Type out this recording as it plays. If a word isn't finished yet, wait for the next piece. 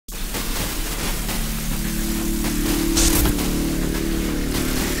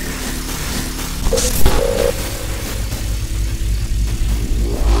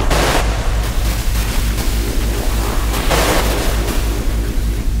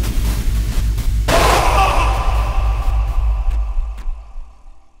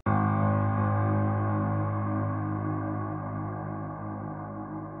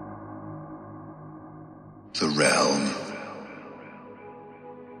realm.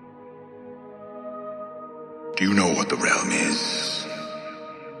 Do you know what the realm is?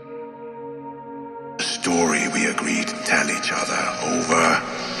 A story we agree to tell each other over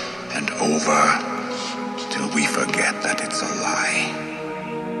and over till we forget that it's a lie.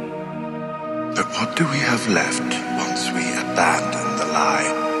 But what do we have left once we abandon the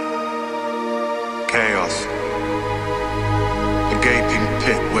lie? Chaos. A gaping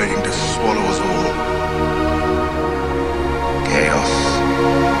pit waiting to swallow us all. Chaos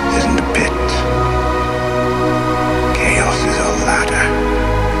isn't a pit. Chaos is a ladder.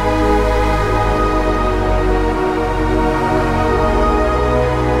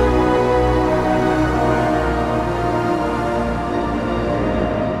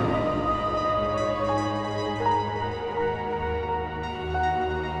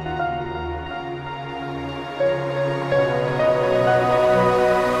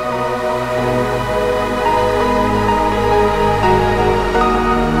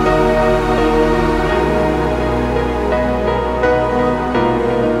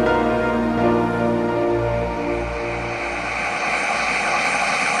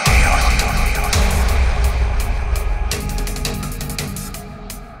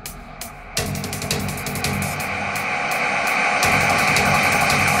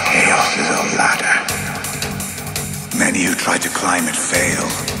 Many who try to climb it fail,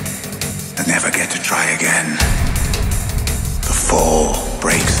 and never get to try again. The fall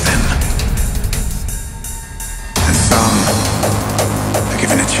breaks them. And some are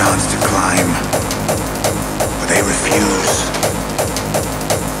given a chance to climb, but they refuse.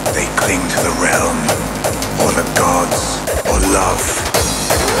 They cling to the realm, or the gods, or love.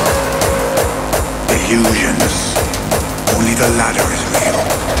 Illusions. Only the ladder is real.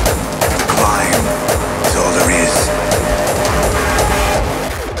 The climb is all there is.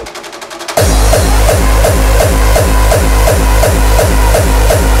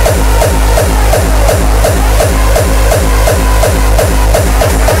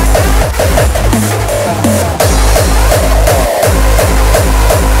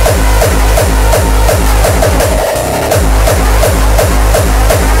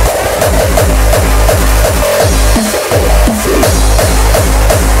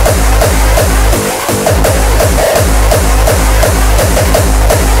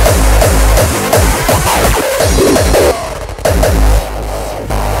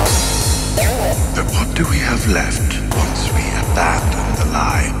 Left once we abandon the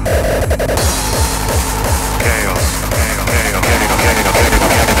lie. Chaos.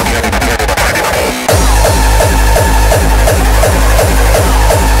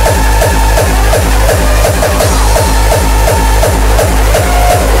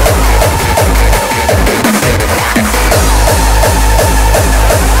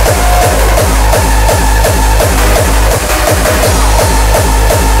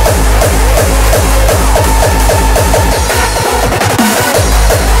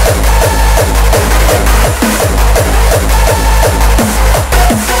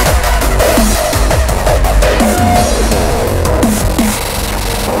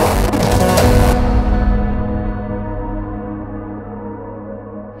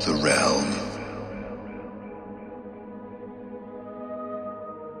 The realm.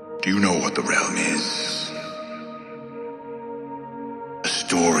 Do you know what the realm is? A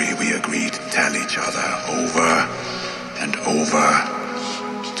story we agree to tell each other over and over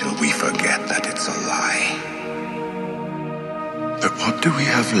till we forget that it's a lie. But what do we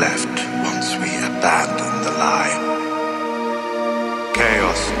have left once we abandon the lie?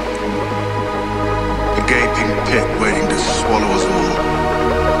 Chaos. A gaping pit waiting to swallow us all.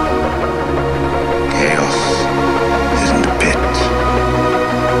 Chaos isn't a pit.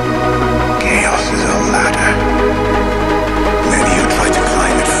 Chaos is a ladder. Many who try to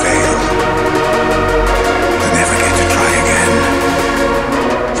climb it fail, and never get to try again.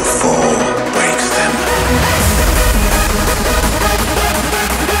 The fall breaks them.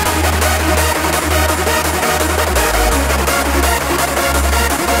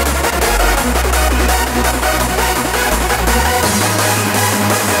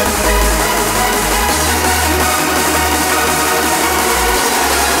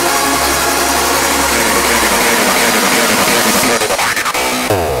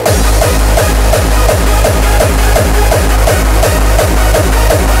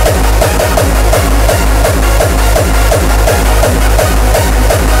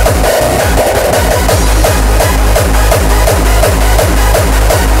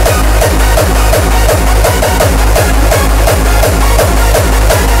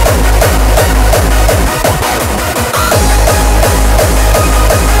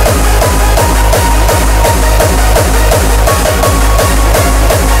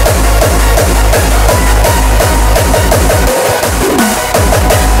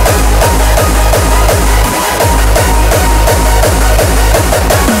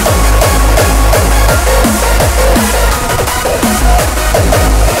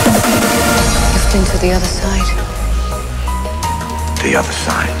 been to the other side? The other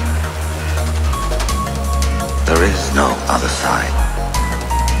side. There is no other side.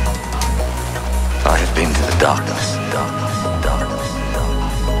 I have been to the darkness.